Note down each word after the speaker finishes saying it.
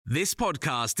This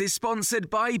podcast is sponsored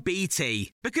by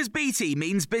BT, because BT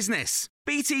means business.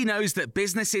 BT knows that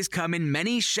businesses come in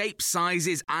many shapes,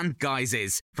 sizes and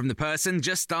guises, from the person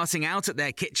just starting out at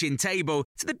their kitchen table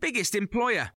to the biggest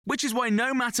employer, which is why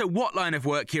no matter what line of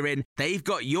work you're in, they've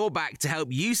got your back to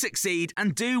help you succeed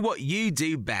and do what you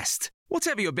do best.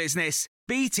 Whatever your business,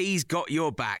 BT's got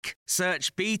your back.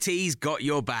 Search BT's got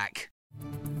your back.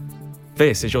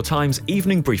 This is your Times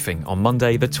evening briefing on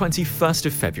Monday, the 21st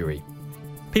of February.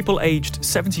 People aged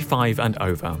 75 and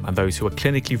over and those who are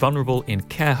clinically vulnerable in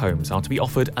care homes are to be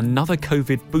offered another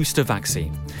COVID booster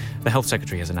vaccine. The Health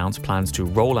Secretary has announced plans to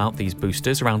roll out these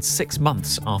boosters around 6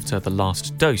 months after the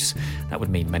last dose. That would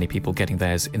mean many people getting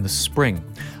theirs in the spring.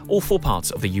 All 4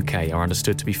 parts of the UK are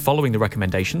understood to be following the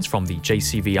recommendations from the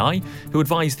JCVI, who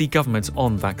advise the government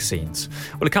on vaccines.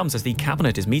 Well, it comes as the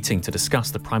Cabinet is meeting to discuss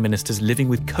the Prime Minister's Living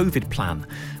with COVID plan,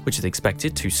 which is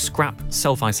expected to scrap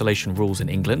self-isolation rules in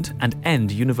England and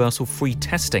end universal free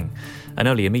testing. An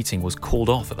earlier meeting was called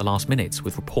off at the last minute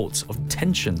with reports of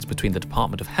tensions between the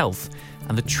Department of Health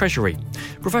and the Treasury.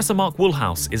 Professor Mark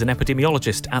Woolhouse is an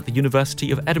epidemiologist at the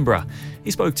University of Edinburgh.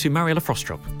 He spoke to Mariella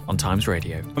Frostrup on Times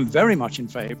Radio. I'm very much in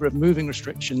favour of moving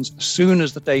restrictions as soon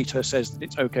as the data says that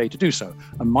it's OK to do so.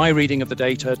 And my reading of the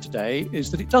data today is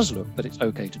that it does look that it's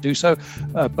OK to do so.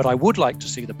 But I would like to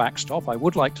see the backstop. I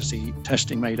would like to see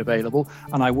testing made available.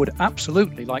 And I would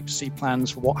absolutely like to see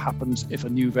plans for what happens if a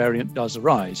new variant does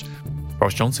arise.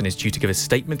 Boris Johnson is due to give a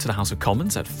statement to the House of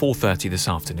Commons at 4:30 this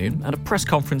afternoon and a press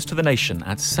conference to the nation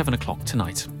at 7 o'clock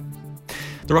tonight.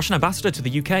 The Russian ambassador to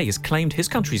the UK has claimed his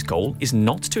country's goal is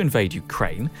not to invade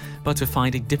Ukraine, but to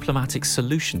find a diplomatic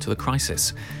solution to the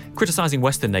crisis. Criticising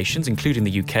Western nations, including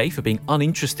the UK, for being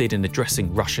uninterested in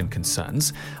addressing Russian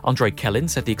concerns, Andrei Kelin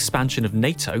said the expansion of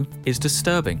NATO is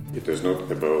disturbing. It is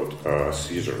not about a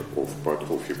seizure of part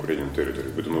of Ukrainian territory.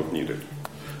 We do not need it.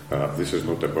 This is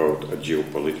not about a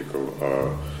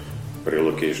geopolitical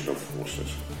relocation of forces.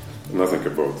 Nothing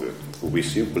about that. We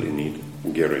simply need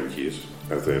guarantees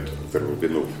that there will be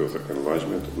no further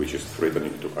enlargement which is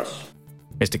threatening to us.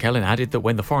 Mr. Kelin added that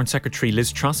when the Foreign Secretary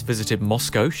Liz Truss visited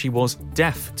Moscow, she was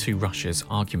deaf to Russia's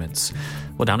arguments.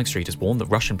 Well, Downing Street has warned that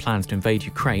Russian plans to invade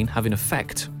Ukraine have in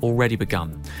effect already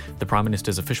begun. The Prime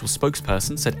Minister's official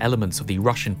spokesperson said elements of the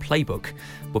Russian playbook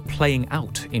were playing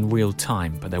out in real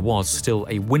time, but there was still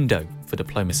a window for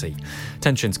diplomacy.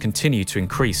 Tensions continue to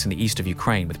increase in the east of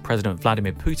Ukraine, with President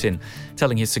Vladimir Putin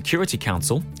telling his Security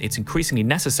Council it's increasingly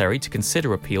necessary to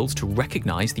consider appeals to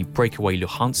recognise the breakaway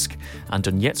Luhansk and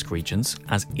Donetsk regions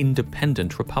as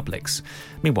independent republics.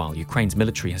 Meanwhile, Ukraine's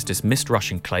military has dismissed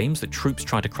Russian claims that troops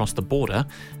tried to cross the border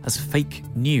as fake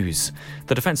news.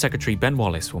 The Defence Secretary Ben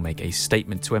Wallace will make a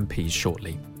statement to MPs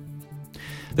shortly.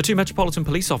 The 2 Metropolitan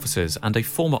Police officers and a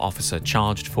former officer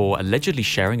charged for allegedly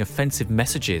sharing offensive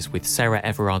messages with Sarah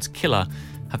Everard's killer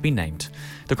have been named.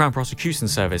 The Crown Prosecution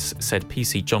Service said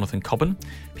PC Jonathan Cobban,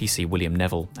 PC William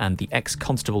Neville and the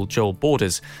ex-constable Joel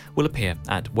Borders will appear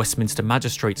at Westminster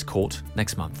Magistrates Court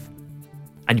next month.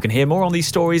 And you can hear more on these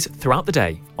stories throughout the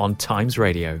day on Times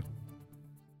Radio.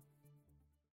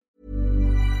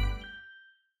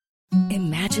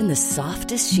 Imagine the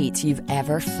softest sheets you've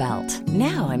ever felt.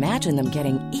 Now imagine them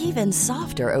getting even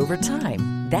softer over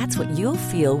time. That's what you'll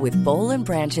feel with Boll &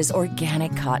 Branch's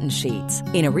organic cotton sheets.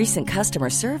 In a recent customer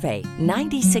survey,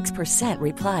 96%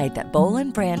 replied that Boll &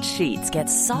 Branch sheets get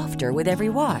softer with every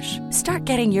wash. Start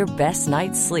getting your best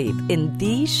night's sleep in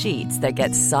these sheets that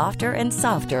get softer and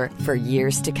softer for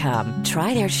years to come.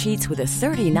 Try their sheets with a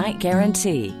 30-night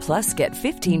guarantee. Plus, get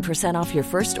 15% off your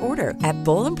first order at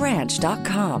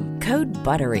bollandbranch.com. Code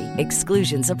BUTTERY.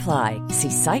 Exclusions apply. See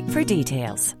site for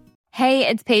details. Hey,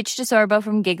 it's Paige DeSorbo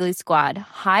from Giggly Squad.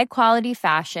 High quality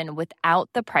fashion without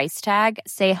the price tag.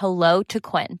 Say hello to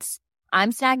Quince.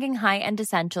 I'm snagging high-end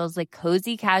essentials like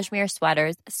cozy cashmere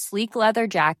sweaters, sleek leather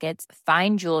jackets,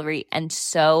 fine jewelry, and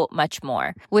so much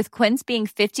more. With Quince being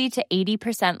 50 to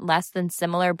 80% less than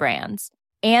similar brands.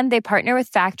 And they partner with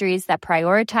factories that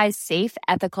prioritize safe,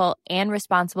 ethical, and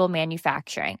responsible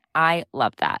manufacturing. I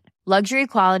love that. Luxury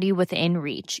quality within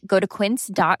reach. Go to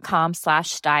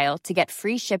quince.com/style to get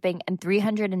free shipping and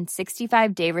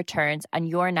 365-day returns on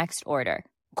your next order.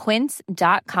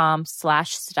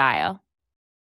 Quince.com/style.